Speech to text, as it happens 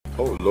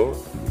Oh, Lord.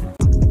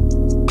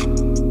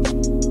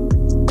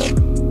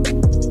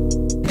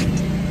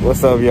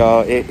 What's up,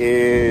 y'all? It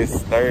is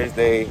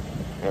Thursday,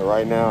 and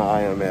right now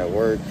I am at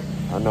work.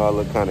 I know I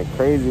look kind of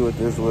crazy with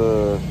this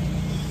little,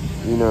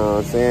 you know what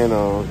I'm saying,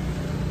 on,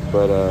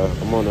 but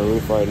I'm on the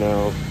roof right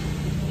now,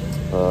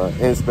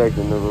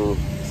 inspecting the roof,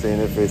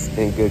 seeing if it's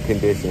in good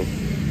condition.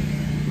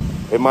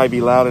 It might be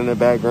loud in the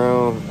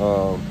background.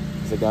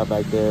 There's a guy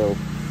back there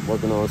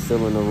working on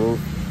sealing the roof.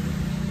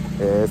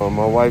 Yeah, so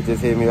my wife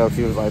just hit me up.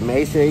 She was like,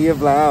 make sure you're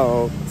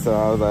loud. So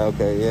I was like,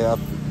 okay, yeah.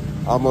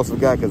 I almost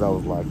forgot because I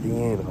was locked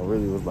in. I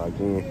really was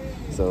locked in.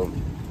 So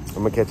I'm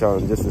going to catch y'all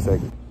in just a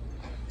second.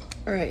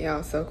 All right,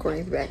 y'all. So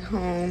Courtney's back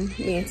home.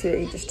 Me and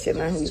Terry just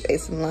chilling. We just ate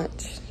some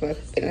lunch. We're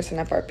finishing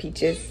up our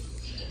peaches.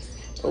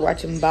 We're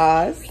watching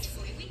Boz.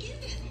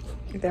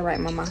 Is that right,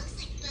 Mama?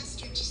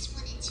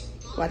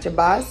 Watching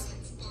Boz?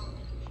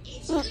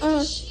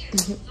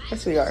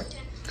 Yes, we are.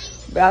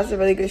 Boz is a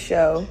really good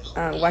show.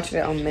 Watching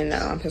it on Minnow.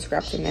 I'm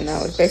subscribed to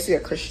Minnow. It's basically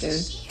a Christian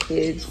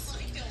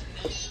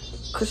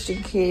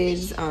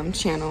kids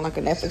channel, like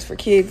a Netflix for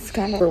kids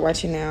kind of. We're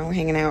watching now. We're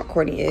hanging out.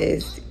 Courtney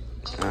is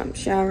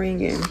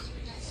showering and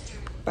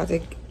about to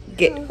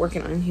get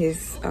working on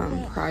his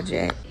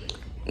project.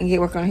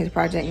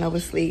 Nova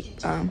sleep.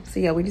 So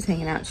yeah, we just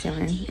hanging out,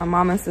 chilling. My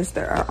mom and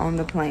sister are on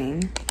the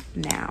plane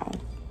now.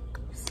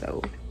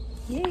 So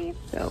yeah.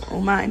 So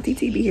Oma and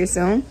Titi be here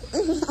soon.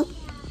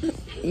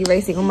 You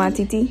ready to see Oma and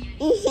Titi?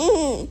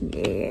 Yeah.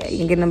 You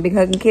can get them a big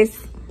hug and kiss?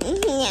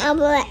 I'm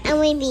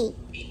gonna be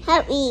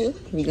happy.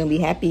 You gonna be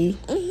happy?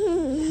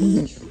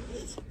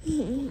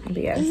 But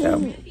yeah, so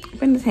we're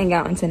gonna just hang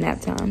out until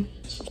nap time.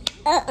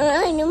 No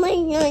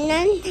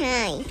nap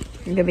time.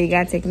 You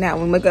gotta take a nap.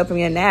 When you wake up from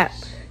your nap,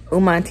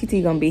 Uma and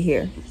Titi gonna be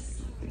here.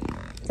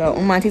 So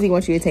Uma and Titi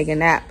want you to take a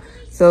nap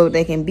so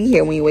they can be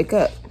here when you wake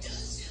up.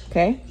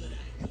 Okay?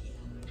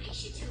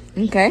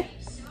 Okay?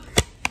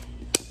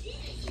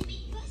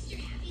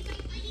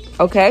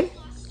 Okay?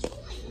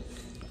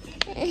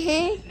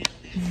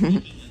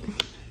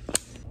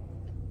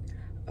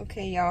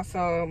 Okay, y'all.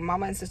 So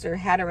Mama and sister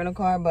had a rental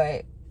car,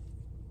 but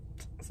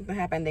something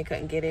happened. They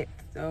couldn't get it.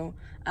 So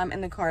I'm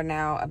in the car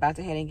now, about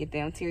to head and get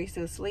them. Terry's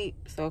still asleep,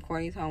 so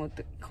Courtney's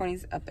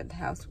up at the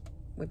house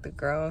with the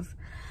girls.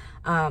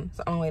 So on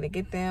the way to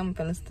get them,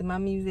 finna listen to my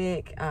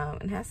music,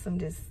 and have some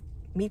just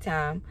me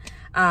time.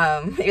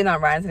 Even though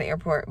I'm riding to the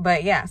airport.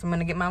 But yeah, so I'm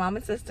gonna get my mom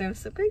and sister. I'm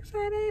super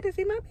excited to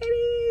see my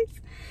babies.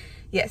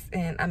 Yes,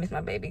 and I miss my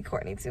baby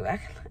Courtney too. I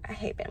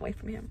hate being away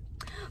from him.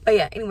 But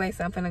yeah, anyway,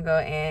 so I'm finna go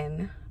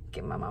and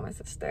get my mom and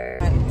sister.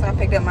 So I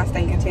picked up my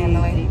stinking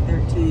family.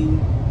 13.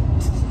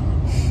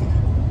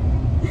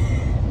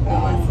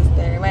 My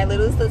sister, my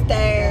little sister.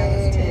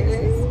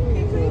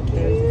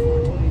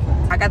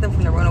 I got them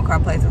from the rental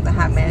car place. It was a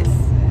hot mess.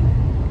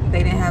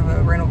 They didn't have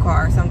a rental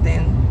car or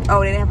something.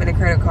 Oh, they didn't have a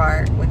credit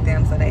card with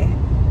them, so they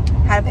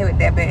had to pay with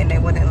debit, and they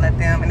wouldn't let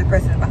them. And the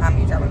person behind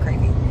me driving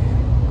crazy,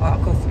 all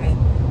close to me.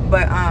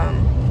 But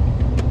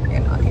yeah,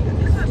 no, I can't do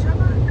this.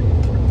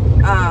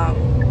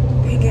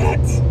 Dang it.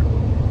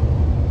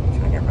 I'm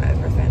trying to get in front of this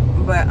person,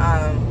 but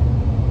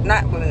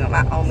not with me,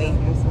 not on me.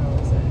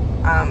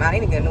 I need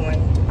to get a new one.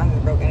 I'm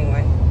just broke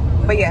anyway.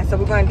 But yeah, so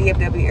we're going to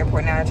DFW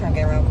airport now to try and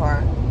get a rental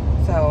car.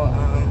 So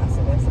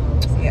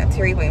yeah,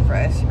 Terry waiting for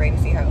us. She's ready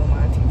to see her Uma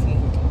and TT.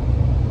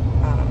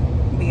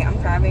 But yeah, I'm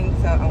driving,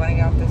 so I'm gonna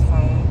get off this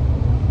phone.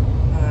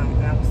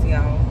 And I will see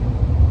y'all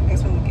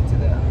next when we get to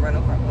the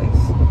rental car place.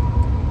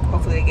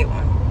 Hopefully they get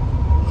one.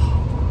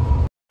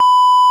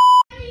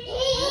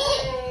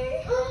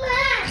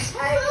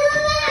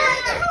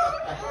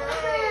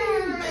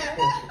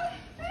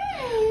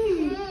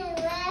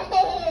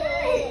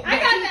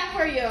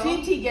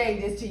 TT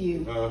gave this to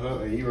you.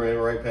 And you ran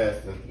right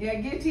past her. Yeah,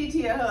 give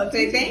TT a hug.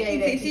 Say thank you,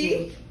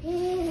 TT.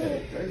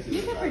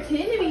 You can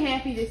pretend to be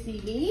happy to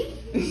see me.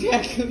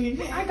 Exactly.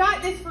 I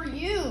got this for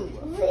you.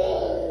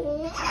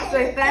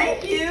 Say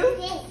thank you.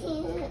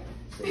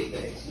 Say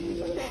thank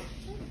you.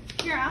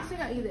 Here, I'll still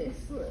got you this.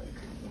 Look.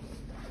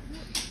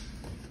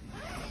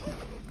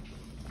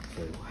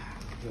 Say, wow.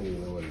 I don't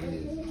even know what it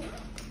is.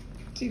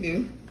 She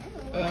do.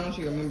 Oh, I don't know if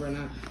she remember or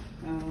not.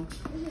 Oh.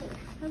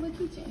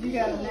 You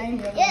got a name.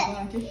 You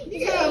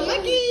got a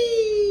monkey.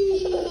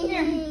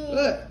 Here.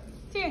 Look.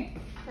 Here.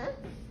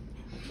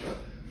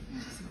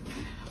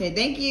 Okay,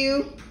 thank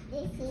you.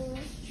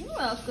 You're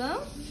welcome.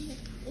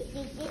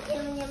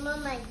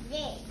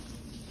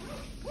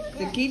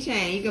 The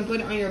keychain. You can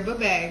put it on your book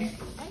bag.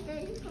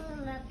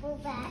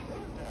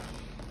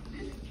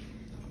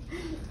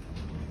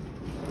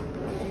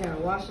 You gotta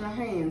wash our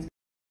hands.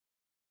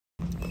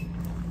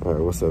 All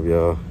right, what's up,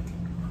 y'all?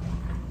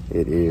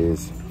 It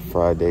is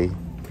Friday.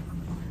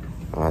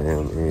 I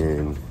am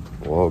in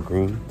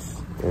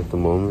Walgreens at the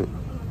moment,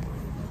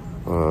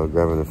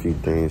 grabbing a few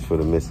things for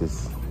the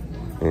missus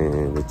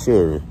and the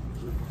children,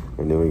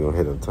 and then we're gonna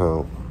head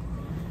uptown.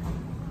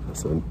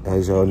 So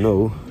as y'all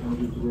know,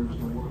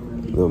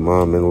 the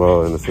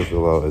mom-in-law and the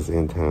sister-in-law is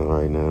in town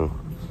right now.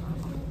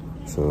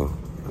 So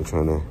we're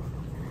trying to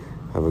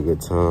have a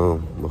good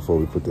time before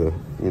we put the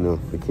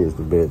kids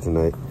to bed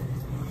tonight.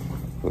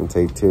 Gonna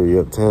take Terry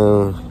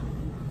uptown.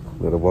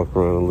 Let her walk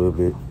around a little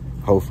bit.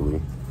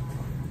 Hopefully.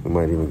 We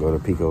might even go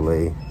to Pico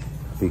Lay.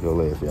 Pico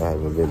Lay, if y'all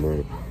haven't been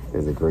there,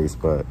 is a great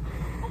spot.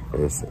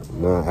 It's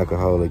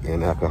non-alcoholic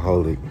and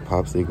alcoholic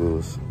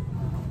popsicles.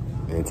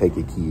 And take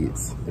your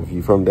kids. If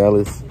you're from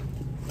Dallas,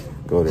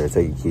 go there,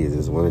 take your kids.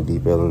 There's one in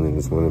Deep Ellum and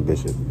there's one in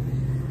Bishop.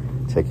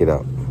 Check it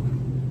out.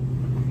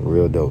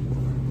 Real dope.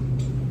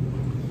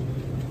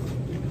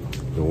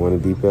 The one in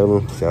Deep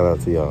Ellum, shout out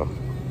to y'all.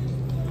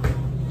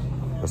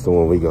 That's the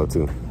one we go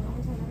to.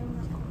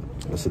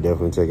 I should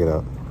definitely check it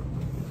out.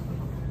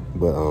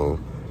 But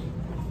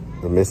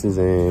the missus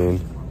and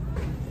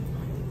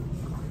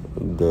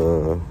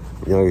the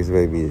youngest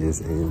baby is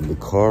in the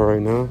car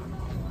right now,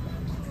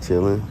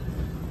 chilling.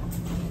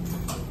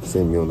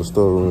 Sent me on the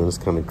storeroom. It's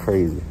kind of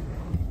crazy.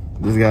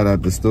 Just got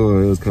out the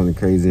store. It was kind of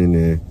crazy in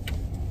there.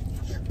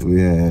 We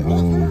had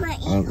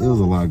it was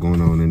a lot going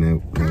on in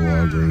that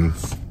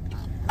Walgreens.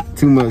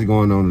 Too much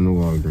going on in the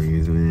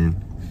Walgreens, man.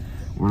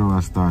 Where do I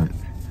start?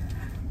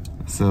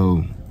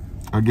 So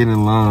I get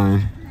in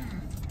line.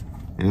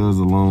 It was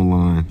a long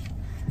line,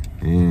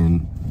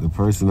 and the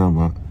person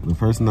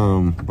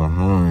I'm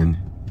behind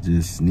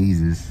just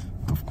sneezes,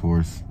 of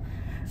course.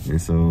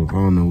 And so I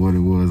don't know what it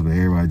was, but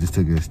everybody just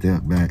took a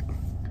step back.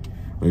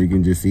 Or you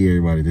can just see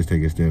everybody just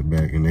take a step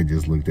back, and they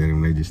just looked at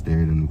him. They just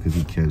stared at him because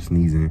he kept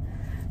sneezing,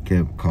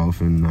 kept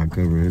coughing, not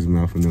covering his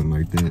mouth or nothing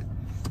like that.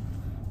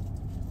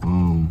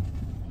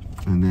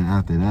 And then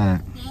after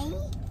that,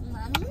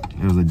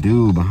 there was a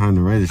dude behind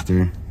the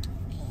register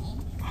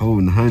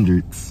holding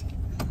hundreds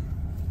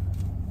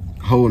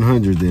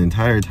the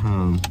entire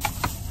time.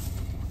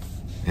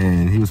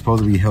 And he was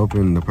supposed to be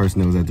helping the person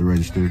that was at the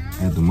register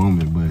at the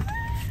moment, but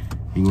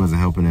he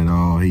wasn't helping at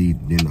all. He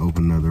didn't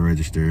open another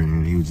register,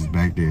 and he was just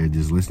back there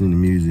just listening to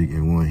music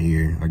in one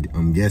ear.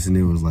 I'm guessing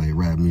it was like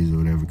rap music or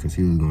whatever, because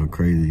he was going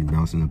crazy,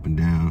 bouncing up and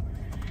down.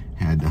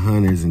 Had the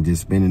hundreds and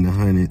just spinning the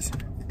hundreds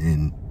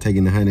and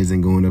taking the hundreds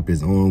and going up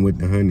his arm with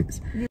the hundreds.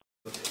 You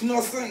know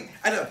what I'm saying?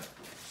 I know.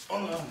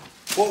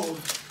 Whoa,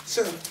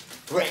 sir,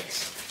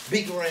 racks,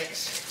 big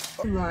racks.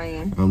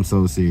 Ryan. I'm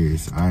so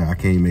serious. I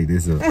can't make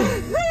this up.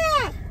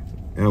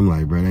 And I'm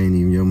like, bro, that ain't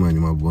even your money,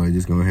 my boy.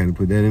 Just go ahead and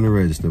put that in the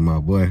register, my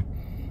boy.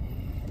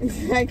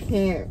 I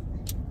can't.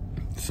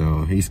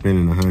 So he's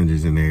spending the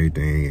hundreds and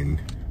everything,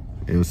 and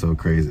it was so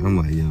crazy. I'm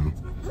like, yo,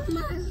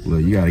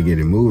 look, you gotta get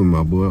it moving,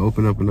 my boy.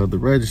 Open up another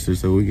register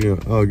so we can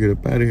all get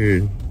up out of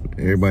here.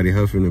 Everybody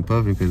huffing and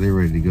puffing because they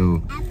ready to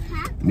go.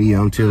 Me,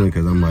 I'm chilling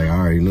because I'm like, I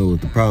already know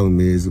what the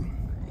problem is.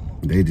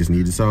 They just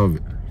need to solve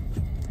it.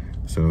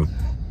 So,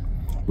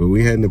 but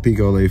we heading to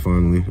Pico Lay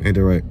finally. Ain't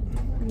that right?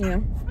 Yeah.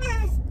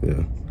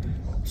 Yeah.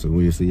 So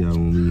we'll see y'all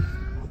when we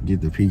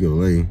get to Pico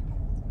Lay.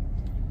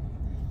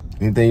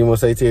 Anything you want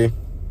to say, Terry?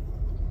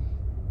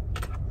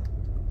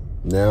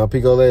 Now,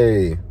 Pico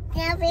Lay.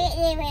 Now,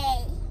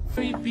 Lay.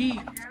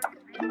 Repeat.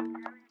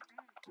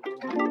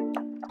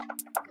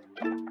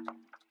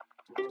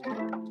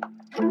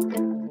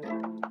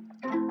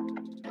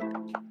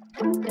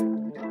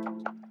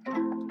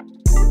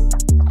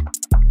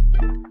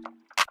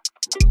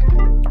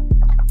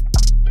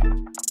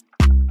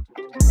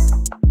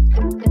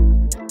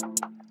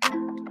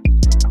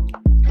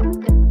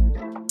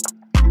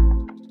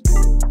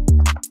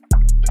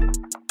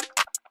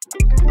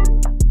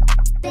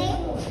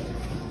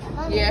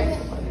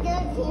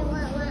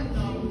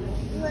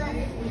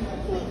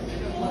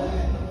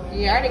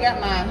 Yeah, I already got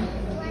mine.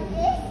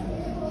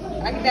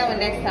 I'll get that one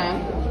next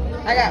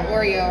time. I got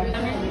Oreo.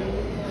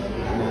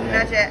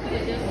 Not yet.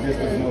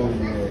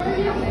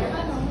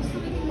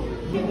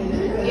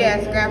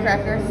 Yes, graham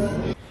crackers.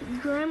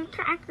 Graham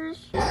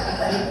crackers.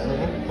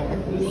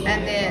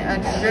 And then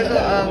a drizzle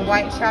of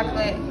white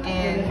chocolate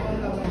and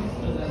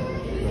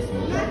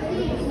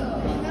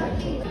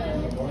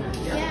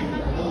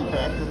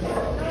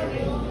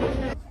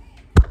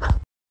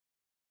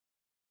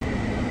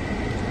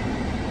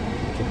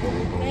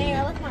Hey,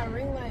 I left my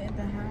ring light at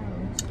the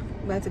house.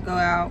 about to go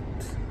out.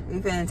 We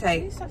finna Can you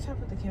take stop trying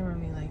to put the camera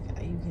on me like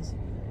you can see?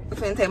 we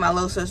finna take my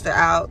little sister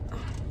out.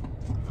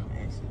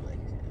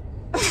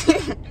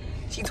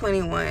 She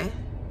 21.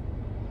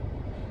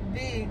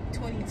 Big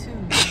 22.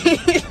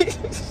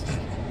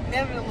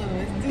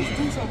 Nevertheless,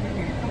 do something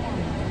here. Come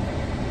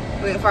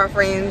on. Waiting for our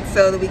friends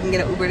so that we can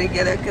get an Uber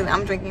together because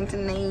I'm drinking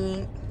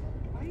tonight.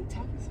 Why are you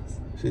talking so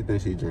slow? She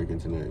thinks she's drinking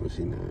tonight, but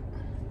she not.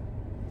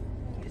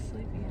 Get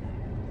sleepy.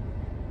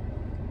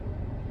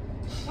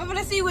 I'm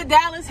gonna see what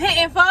Dallas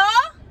hitting for.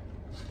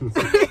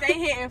 They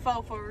hitting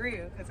for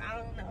real, cause I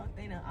don't know if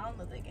they know. I don't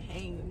know if they can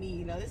hang with me.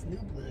 You know, this new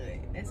blood,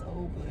 that's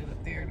old blood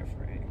up there in the front.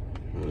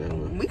 Whatever.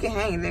 We can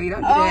hang, baby.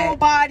 Don't do that. Old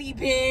body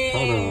bitch.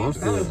 Hold on, I'm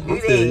still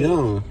that.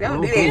 young.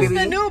 Don't do that, It's baby.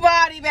 the new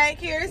body back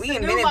here. It's We the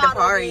invented new the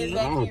model party. is I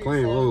back don't here,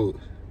 claim so. old.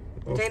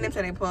 Jaden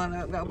said they pulling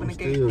up to open I'm the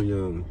gate. still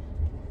young.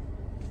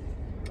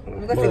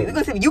 We're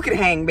gonna see if you can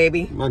hang,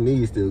 baby. My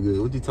knees still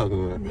good. What you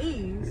talking about?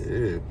 Knees.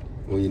 Yeah.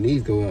 When your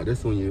knees go out,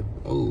 that's when you're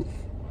old.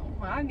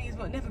 My knees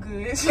weren't never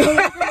good.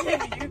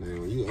 Man,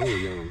 when you old,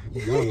 young.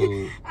 You young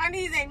old. Our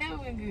knees ain't never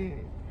been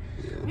good.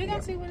 Yeah. We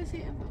gotta see what it's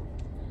hitting for.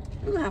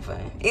 We're gonna have fun.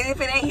 And if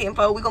it ain't hitting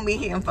for, we're gonna be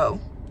hitting for.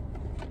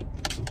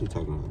 What you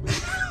talking about,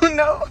 man?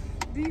 No.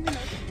 Do you even know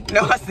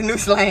No, that's the new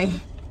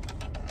slang.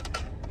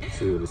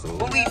 See what it's on.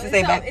 What we used to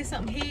say back. It's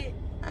something hit.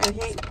 I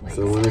hit. Like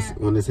So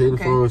when it's hitting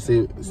Okay. for,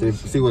 see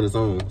what it's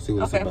on. See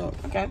what Okay. it's about.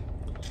 Okay.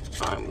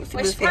 All right, we'll see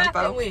what What's it's hitting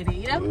popping for. with it,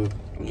 you know?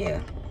 Yeah.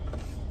 Yeah.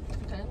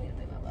 Okay, let me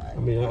think about it. I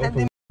mean, I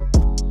Nothing.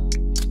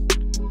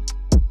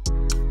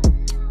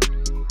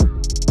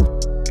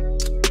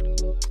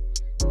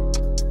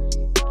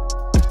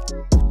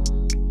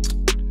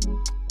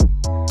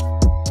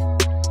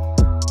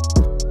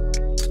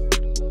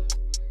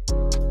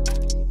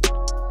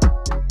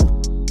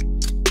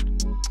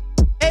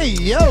 Hey,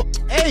 yo,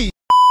 hey,